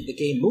keep the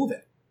game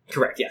moving.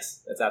 Correct,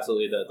 yes. That's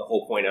absolutely the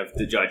whole point of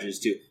the judge is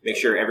to make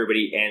sure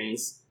everybody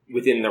ends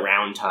within the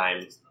round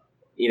time, so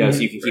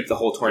you can keep the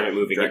whole tournament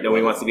moving.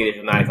 Nobody wants to be there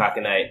till 9 o'clock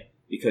at night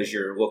because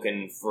you're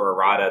looking for a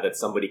Rada that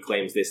somebody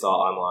claims they saw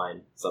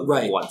online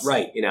once.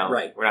 Right.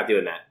 We're not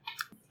doing that.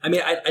 I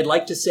mean, I'd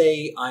like to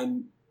say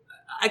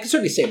I can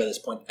certainly say by this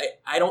point,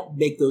 I don't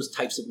make those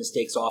types of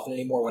mistakes often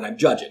anymore when I'm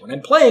judging. When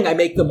I'm playing, I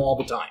make them all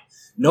the time.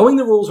 Knowing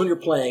the rules when you're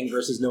playing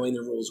versus knowing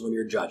the rules when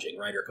you're judging,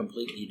 right, are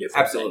completely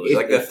different. Absolutely.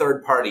 Like the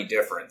third-party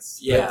difference.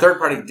 Yeah. The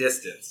third-party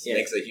distance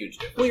makes a huge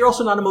difference. Well, you're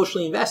also not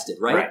emotionally invested,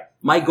 right?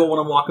 My goal when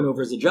I'm walking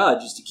over as a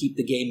judge is to keep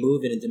the game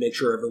moving and to make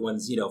sure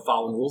everyone's,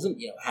 following rules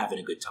and, having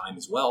a good time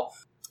as well.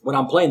 When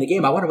I'm playing the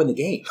game, I want to win the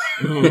game.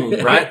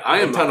 Right? I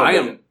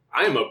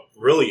am a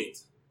brilliant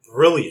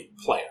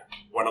player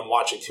when I'm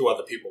watching two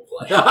other people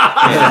play.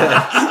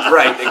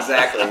 Right,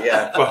 exactly,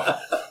 yeah.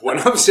 But when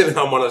I'm sitting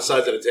on one of the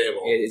sides of the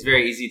table... It's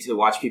very easy to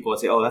watch people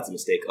and say, oh, that's a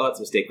mistake. Oh, that's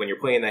a mistake. When you're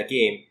playing that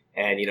game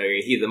and, you're in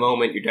the heat of the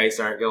moment, your dice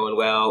aren't going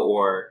well,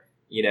 or,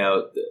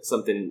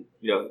 something,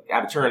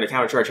 out of turn, a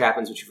counter charge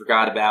happens, which you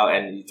forgot about,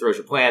 and it throws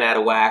your plan out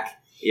of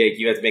whack.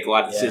 You have to make a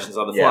lot of decisions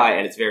on the fly,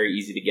 and it's very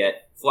easy to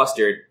get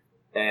flustered,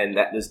 and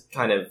that is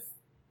kind of...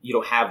 You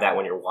don't have that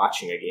when you're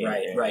watching a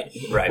game. Right.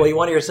 Well, you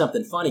want to hear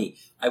something funny?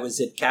 I was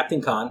at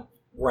Captain Con,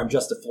 where I'm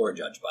just a floor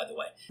judge, by the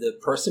way. The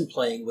person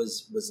playing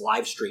was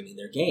live streaming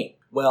their game.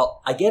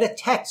 Well, I get a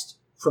text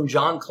from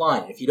John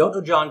Klein. If you don't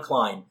know John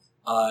Klein,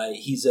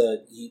 he's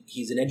an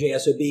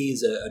NJSOB,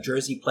 he's a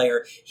Jersey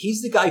player.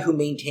 He's the guy who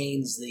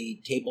maintains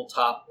the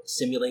tabletop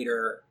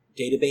simulator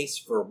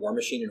database for War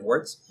Machine and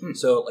Hordes.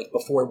 So,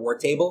 before War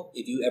Table,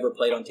 if you ever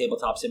played on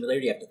Tabletop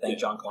Simulator, you have to thank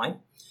John Klein.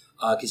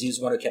 Because he was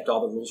the one who kept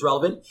all the rules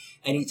relevant.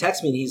 And he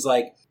texts me and he's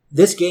like,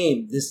 this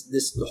game,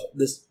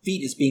 this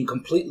feat is being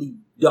completely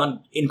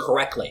done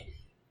incorrectly.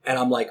 And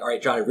I'm like, all right,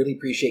 John, I really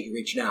appreciate you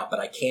reaching out, but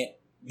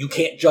you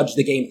can't judge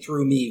the game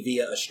through me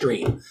via a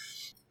stream.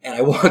 And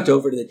I walked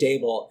over to the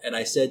table and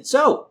I said,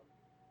 so,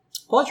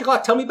 pause your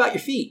clock, tell me about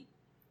your feat.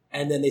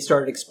 And then they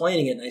started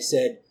explaining it and I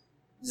said,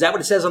 is that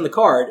what it says on the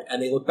card?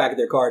 And they looked back at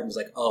their card and was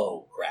like,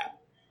 oh, crap.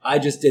 I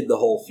just did the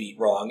whole feat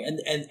wrong, and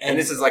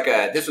this is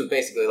this was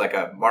basically like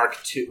a Mark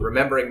II,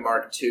 remembering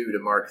Mark II to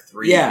Mark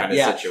III kind of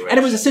situation. And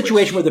it was a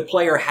situation where the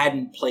player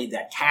hadn't played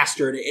that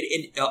caster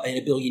in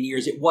a billion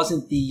years. It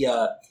wasn't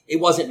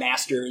it wasn't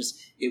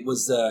Masters. It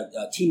was a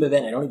team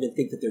event. I don't even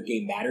think that their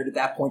game mattered at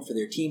that point for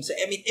their team. So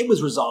I mean, it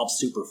was resolved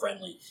super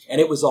friendly, and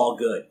it was all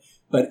good.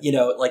 But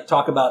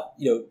talk about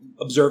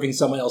observing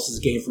someone else's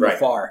game from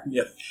afar.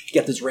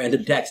 Get this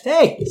random text.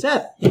 Hey,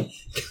 Seth,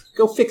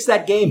 go fix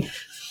that game.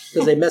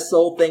 Because they messed the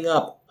whole thing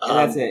up. And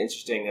that's an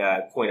interesting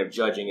point of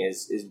judging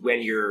is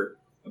when you're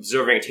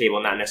observing a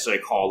table, not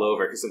necessarily called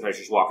over, because sometimes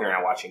you're just walking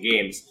around watching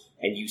games,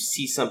 and you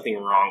see something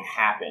wrong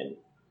happen,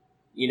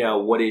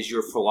 what is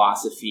your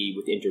philosophy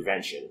with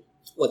intervention?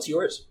 What's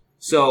yours?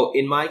 So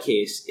in my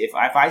case, if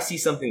I see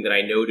something that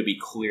I know to be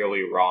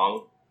clearly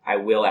wrong, I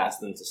will ask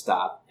them to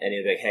stop and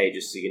be like, hey,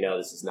 just so you know,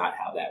 this is not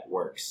how that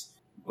works.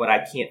 But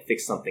I can't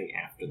fix something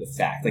after the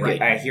fact.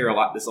 Like I hear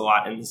this a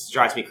lot, and this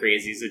drives me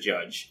crazy as a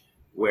judge,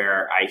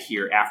 where I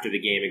hear after the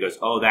game, it goes,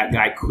 oh, that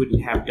guy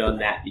couldn't have done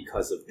that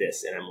because of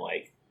this. And I'm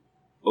like,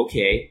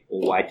 okay,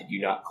 well, why did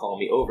you not call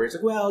me over? It's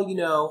like, well,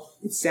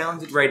 it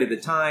sounded right at the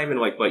time, and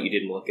like, but you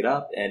didn't look it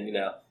up, and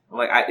I'm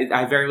like,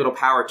 I have very little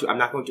power I'm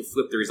not going to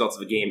flip the results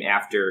of a game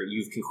after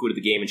you've concluded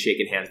the game and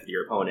shaken hands with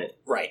your opponent.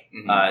 Right.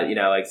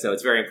 Mm-hmm. So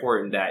it's very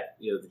important that,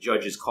 the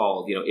judge is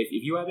called.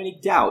 If you have any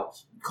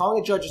doubt,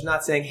 calling a judge is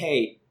not saying,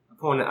 hey,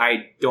 opponent,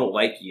 I don't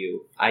like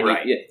you. Calling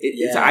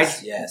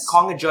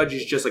a judge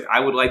is just like,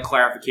 I would like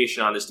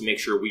clarification on this to make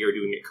sure we are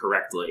doing it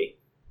correctly.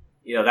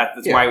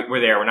 That's why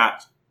we're there. We're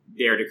not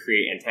there to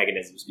create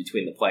antagonisms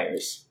between the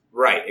players.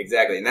 Right,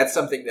 exactly. And that's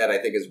something that I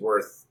think is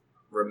worth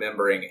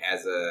remembering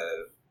as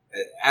a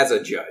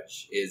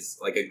judge, is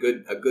like a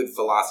good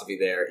philosophy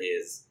there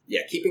is,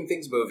 keeping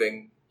things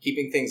moving,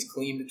 keeping things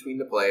clean between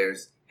the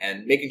players,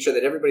 and making sure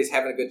that everybody's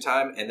having a good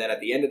time, and then at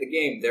the end of the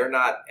game, they're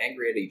not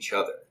angry at each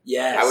other.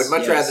 Yes. I would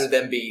much rather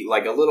them be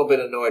like a little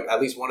bit annoyed,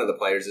 at least one of the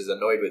players is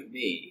annoyed with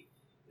me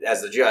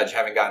as the judge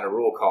having gotten a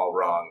rule call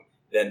wrong,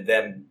 than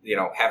them,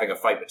 having a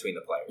fight between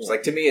the players.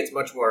 Like, to me, it's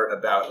much more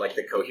about like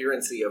the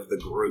coherency of the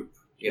group,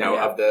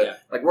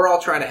 like, we're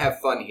all trying to have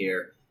fun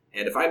here,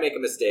 and if I make a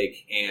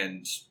mistake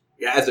and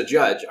as a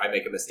judge, I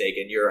make a mistake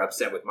and you're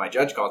upset with my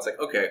judge call, it's like,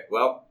 okay,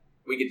 well,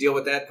 we could deal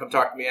with that. Come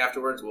talk to me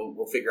afterwards.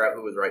 We'll figure out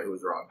who was right, who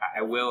was wrong.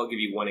 I will give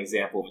you one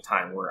example of a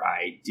time where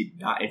I did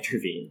not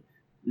intervene.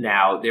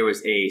 Now, there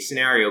was a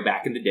scenario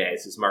back in the day,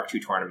 this is Mark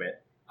II tournament,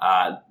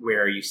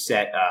 where you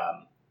set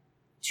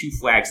 2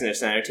 flags in a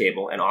center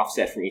table and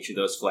offset from each of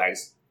those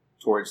flags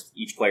towards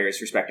each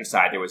player's respective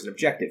side. There was an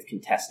objective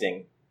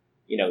contesting,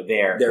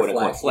 their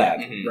quote-unquote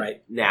flag. Mm-hmm.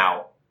 Right.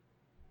 Now,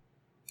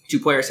 2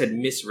 players had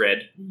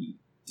misread the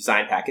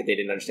design packet. They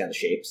didn't understand the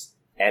shapes,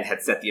 and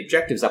had set the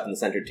objectives up in the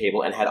center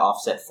table and had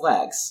offset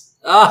flags.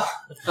 I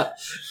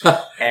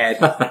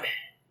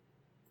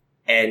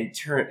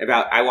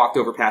walked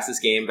over past this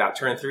game. About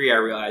turn 3, I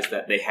realized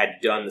that they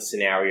had done the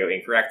scenario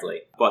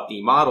incorrectly. But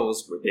the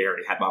models, they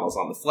already had models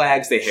on the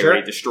flags. They had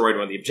already destroyed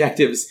one of the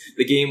objectives.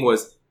 The game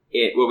was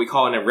what we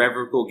call an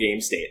irrevocable game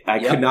state. I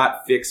could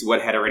not fix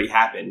what had already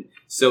happened.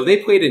 So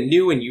they played a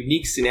new and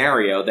unique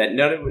scenario that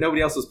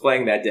nobody else was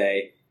playing that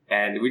day.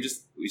 And we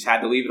just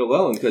had to leave it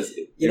alone because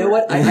know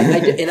what,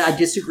 I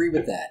disagree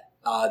with that.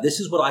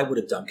 This is what I would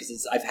have done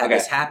because I've had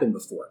this happen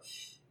before.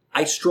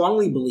 I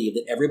strongly believe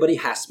that everybody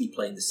has to be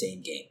playing the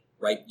same game,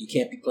 right? You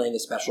can't be playing a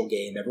special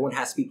game. Everyone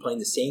has to be playing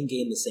the same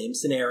game, the same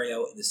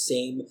scenario, the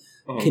same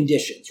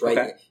conditions, right?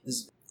 Okay. This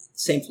is the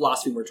same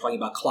philosophy when we're talking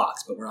about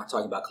clocks, but we're not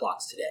talking about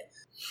clocks today.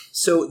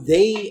 So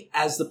they,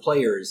 as the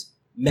players,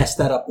 messed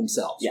that up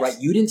themselves, right?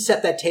 You didn't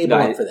set that table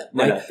up for them,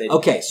 right?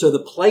 Okay, so the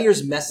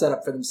players messed that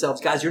up for themselves.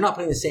 Guys, you're not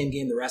playing the same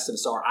game the rest of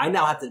us are. I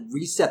now have to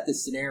reset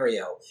this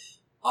scenario.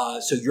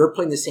 So you're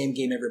playing the same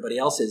game everybody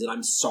else is, and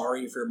I'm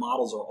sorry if your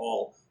models are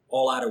all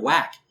out of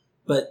whack.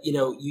 But,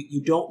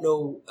 you don't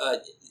know,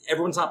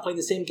 everyone's not playing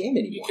the same game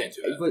anymore. You can't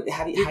do that. But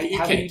how do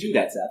you do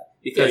that, Seth?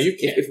 Because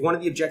if one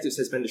of the objectives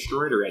has been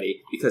destroyed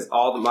already, because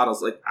all the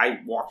models, like, I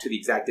walked to the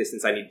exact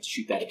distance I need to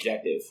shoot that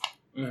objective.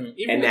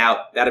 Mm-hmm. And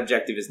now that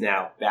objective is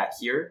now back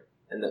here,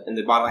 and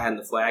the model I had in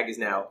the flag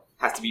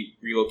has to be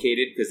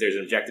relocated because there's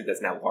an objective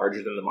that's now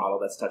larger than the model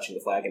that's touching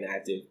the flag, and I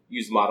have to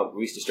use the model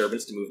release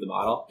disturbance to move the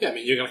model. Yeah, I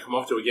mean, you're going to come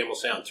up to a game, we'll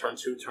say on turn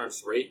 2, turn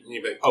 3, and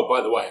you'll be like, oh,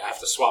 by the way, I have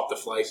to swap the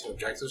flags and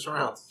objectives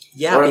around.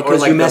 Yeah,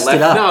 because you messed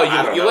it up. No,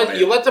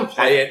 you let them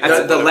play it.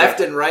 The left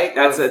and right.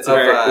 That's a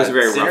very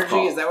synergy, rough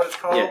call. Is that what it's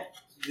called? Yeah.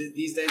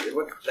 These days, you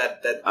mean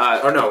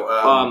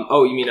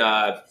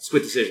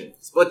split decision?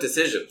 Split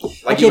decision.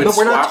 Like, okay, but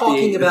we're not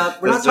talking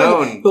about we're not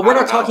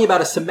talking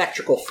about a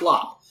symmetrical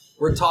flop.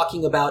 We're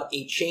talking about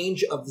a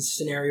change of the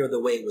scenario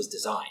the way it was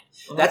designed.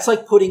 Mm-hmm. That's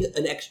like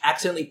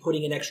accidentally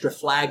putting an extra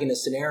flag in a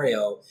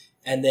scenario,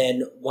 and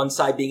then one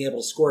side being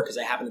able to score because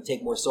I happen to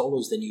take more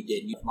solos than you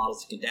did, and you have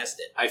models to contest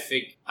it. I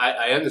think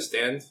I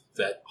understand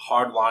that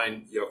hard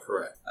line, you're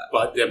correct.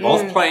 But they're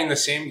both playing the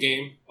same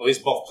game. At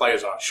least both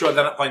players are. Sure,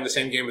 they're not playing the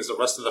same game as the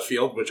rest of the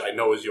field, which I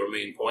know is your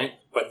main point.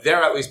 But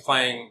they're at least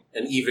playing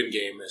an even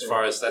game as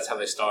far as that's how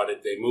they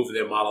started. They moved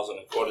their models in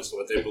accordance to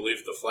what they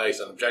believe the flags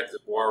and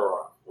objectives were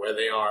or where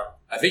they are.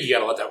 I think you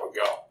got to let that one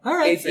go. All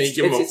right. It's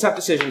a tough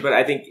decision, but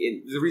I think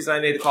the reason I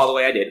made the call the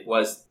way I did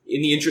was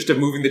in the interest of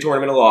moving the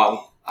tournament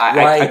along.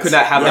 I could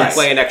not have them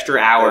play an extra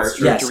hour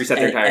to reset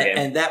their entire game.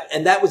 And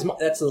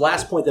that's the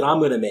last point that I'm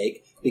going to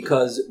make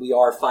because we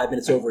are 5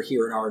 minutes over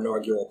here in our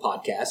inaugural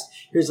podcast.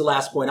 Here's the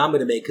last point I'm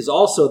going to make because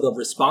also the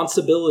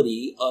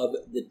responsibility of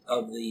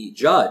the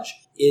judge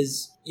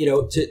is,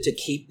 to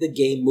keep the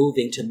game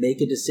moving, to make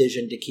a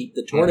decision to keep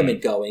the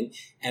tournament going,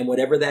 and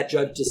whatever that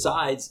judge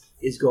decides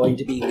is going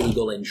to be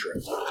legal and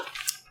true.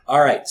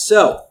 All right,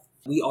 so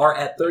we are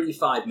at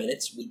 35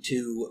 minutes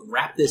to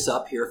wrap this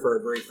up here for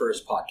our very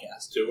first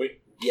podcast. Do we?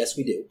 Yes,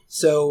 we do.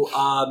 So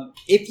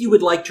if you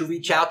would like to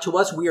reach out to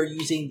us, we are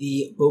using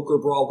the Boker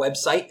Brawl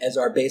website as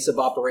our base of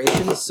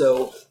operations.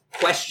 So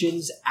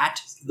questions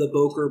at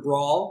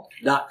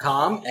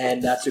thebokerbrawl.com,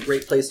 and that's a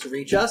great place to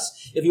reach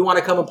us. If you want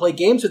to come and play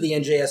games with the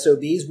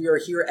NJSOBs, we are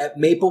here at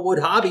Maplewood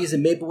Hobbies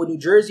in Maplewood, New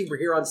Jersey. We're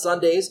here on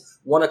Sundays.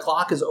 1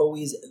 o'clock is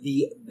always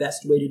the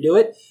best way to do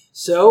it.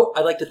 So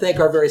I'd like to thank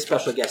our very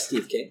special guest,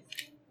 Steve King.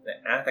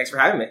 Thanks for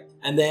having me.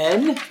 And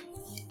then I'd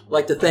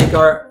like to thank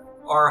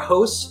our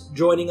hosts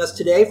joining us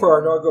today for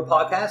our inaugural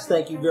podcast.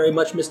 Thank you very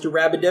much, Mr.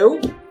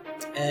 Rabideau.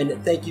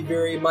 And thank you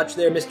very much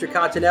there, Mr.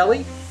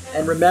 Continelli.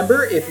 And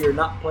remember, if you're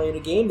not playing a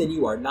game, then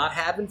you are not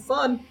having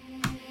fun.